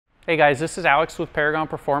Hey guys, this is Alex with Paragon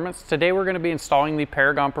Performance. Today we're going to be installing the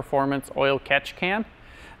Paragon Performance oil catch can.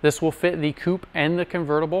 This will fit the coupe and the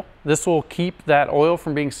convertible. This will keep that oil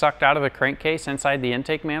from being sucked out of the crankcase inside the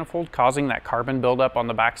intake manifold, causing that carbon buildup on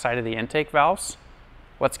the back side of the intake valves.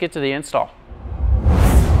 Let's get to the install.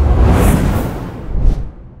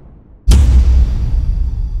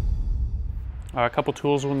 A couple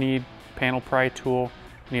tools we'll need: panel pry tool.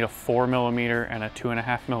 We need a 4mm and a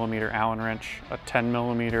 2.5mm Allen wrench, a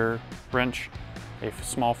 10mm wrench, a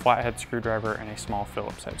small flathead screwdriver, and a small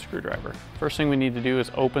Phillips head screwdriver. First thing we need to do is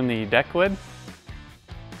open the deck lid.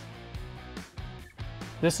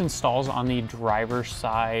 This installs on the driver's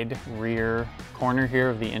side rear corner here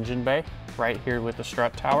of the engine bay, right here with the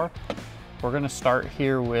strut tower. We're going to start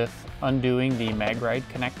here with undoing the mag ride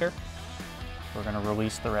connector. We're going to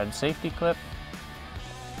release the red safety clip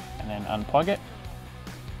and then unplug it.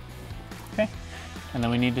 Okay, and then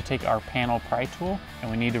we need to take our panel pry tool and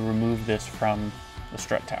we need to remove this from the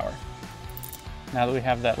strut tower. Now that we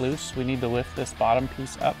have that loose, we need to lift this bottom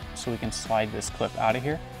piece up so we can slide this clip out of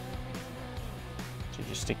here. So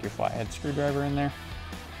just stick your flathead screwdriver in there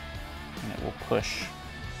and it will push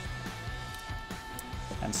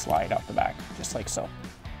and slide out the back, just like so.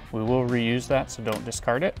 We will reuse that, so don't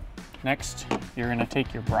discard it. Next, you're going to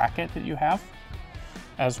take your bracket that you have,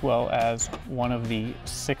 as well as one of the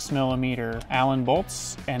 6mm Allen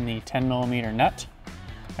bolts and the 10mm nut.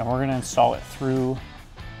 And we're going to install it through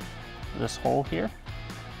this hole here.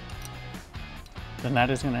 The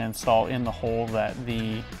nut is going to install in the hole that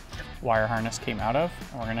the wire harness came out of.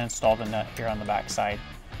 And we're going to install the nut here on the back side.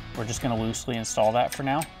 We're just going to loosely install that for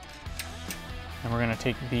now. And we're going to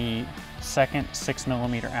take the second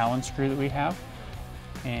 6mm Allen screw that we have,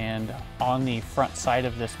 and on the front side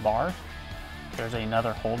of this bar, there's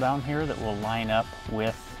another hole down here that will line up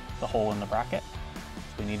with the hole in the bracket.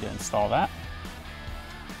 So we need to install that.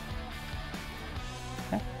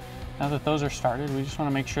 Okay. Now that those are started, we just want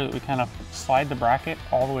to make sure that we kind of slide the bracket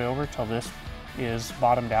all the way over till this is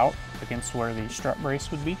bottomed out against where the strut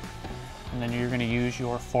brace would be. And then you're going to use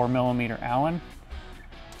your 4mm Allen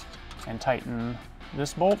and tighten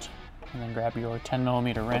this bolt, and then grab your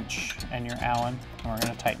 10mm wrench and your Allen, and we're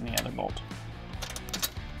going to tighten the other bolt.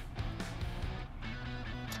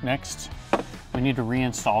 Next, we need to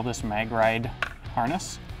reinstall this mag ride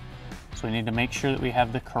harness. So we need to make sure that we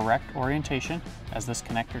have the correct orientation, as this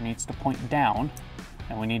connector needs to point down,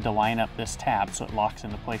 and we need to line up this tab so it locks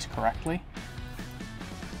into place correctly.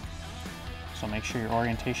 So make sure your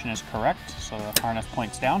orientation is correct so the harness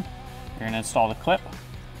points down. You're going to install the clip,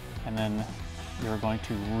 and then you're going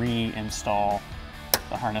to reinstall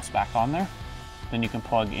the harness back on there. Then you can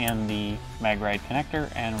plug in the mag ride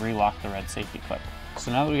connector and relock the red safety clip. So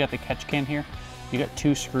now that we got the catch can here, you got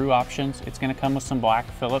two screw options. It's going to come with some black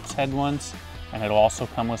Phillips head ones, and it'll also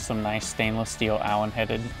come with some nice stainless steel Allen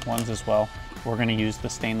headed ones as well. We're going to use the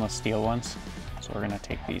stainless steel ones, so we're going to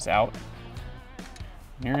take these out.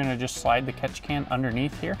 And you're going to just slide the catch can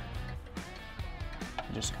underneath here.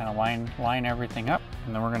 Just kind of line everything up,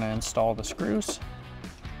 and then we're going to install the screws.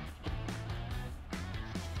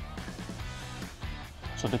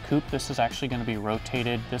 So the coupe, this is actually going to be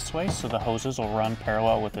rotated this way, so the hoses will run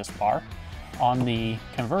parallel with this bar. On the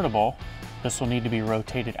convertible, this will need to be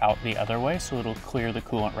rotated out the other way, so it'll clear the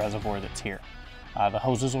coolant reservoir that's here. The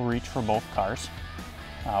hoses will reach for both cars.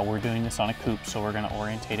 We're doing this on a coupe, so we're going to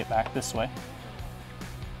orientate it back this way.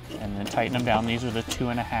 And then tighten them down. These are the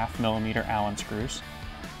 2.5mm Allen screws.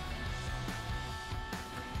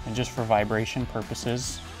 And just for vibration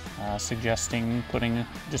purposes, suggesting putting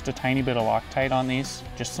just a tiny bit of Loctite on these,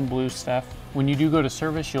 just some blue stuff. When you do go to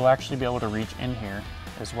service, you'll actually be able to reach in here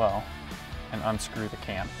as well and unscrew the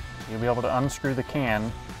can. You'll be able to unscrew the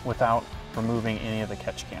can without removing any of the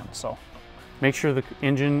catch can. So make sure the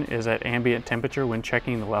engine is at ambient temperature when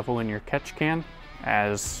checking the level in your catch can,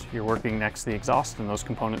 as you're working next to the exhaust and those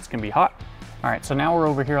components can be hot. All right, so now we're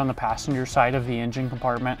over here on the passenger side of the engine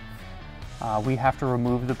compartment. We have to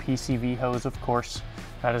remove the PCV hose, of course.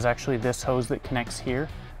 That is actually this hose that connects here,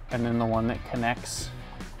 and then the one that connects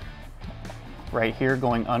right here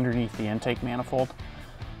going underneath the intake manifold.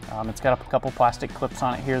 It's got a couple plastic clips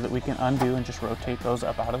on it here that we can undo and just rotate those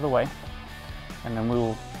up out of the way. And then we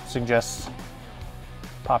will suggest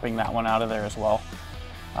popping that one out of there as well.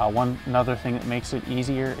 Another thing that makes it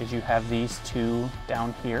easier is you have these two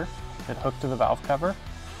down here that hook to the valve cover.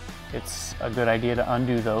 It's a good idea to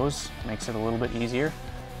undo those, makes it a little bit easier,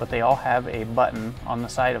 but they all have a button on the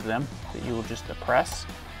side of them that you will just depress,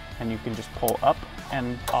 and you can just pull up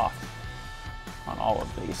and off on all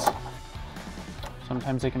of these.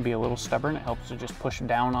 Sometimes they can be a little stubborn. It helps to just push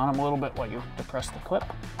down on them a little bit while you depress the clip,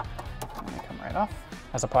 and they come right off.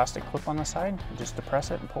 Has a plastic clip on the side. You just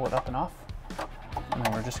depress it and pull it up and off. And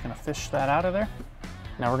then we're just gonna fish that out of there.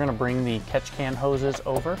 Now we're gonna bring the catch can hoses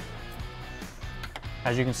over.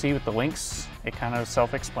 As you can see with the links, it kind of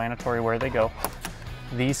self-explanatory where they go.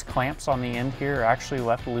 These clamps on the end here are actually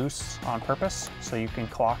left loose on purpose, so you can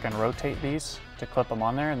clock and rotate these to clip them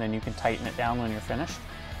on there, and then you can tighten it down when you're finished.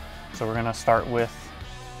 So we're gonna start with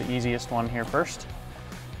the easiest one here first.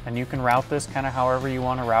 And you can route this kind of however you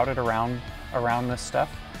want to route it around this stuff.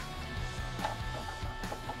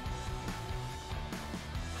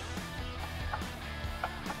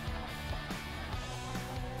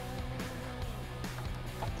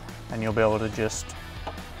 And you'll be able to just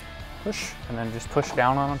push and then just push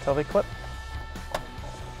down on them until they clip.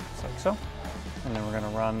 Just like so. And then we're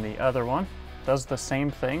going to run the other one. Does the same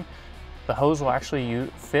thing. The hose will actually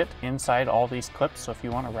fit inside all these clips, so if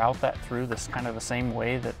you want to route that through this kind of the same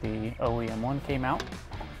way that the OEM one came out,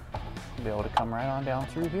 you'll be able to come right on down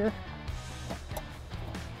through here.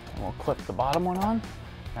 And we'll clip the bottom one on.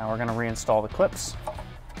 Now we're going to reinstall the clips.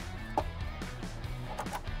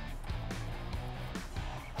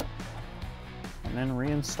 And then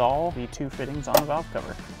reinstall the two fittings on the valve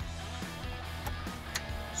cover.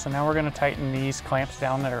 So now we're going to tighten these clamps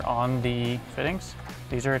down that are on the fittings.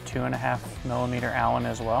 These are a 2.5mm Allen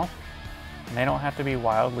as well. And they don't have to be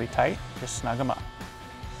wildly tight, just snug them up.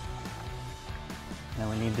 And then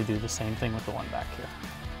we need to do the same thing with the one back here.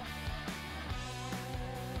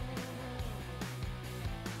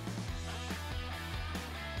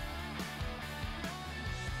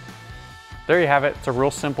 There you have it. It's a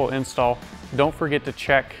real simple install. Don't forget to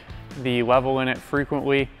check the level in it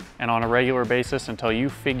frequently and on a regular basis until you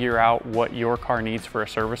figure out what your car needs for a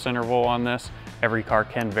service interval on this. Every car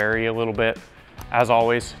can vary a little bit. As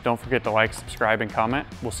always, don't forget to like, subscribe, and comment.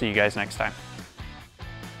 We'll see you guys next time.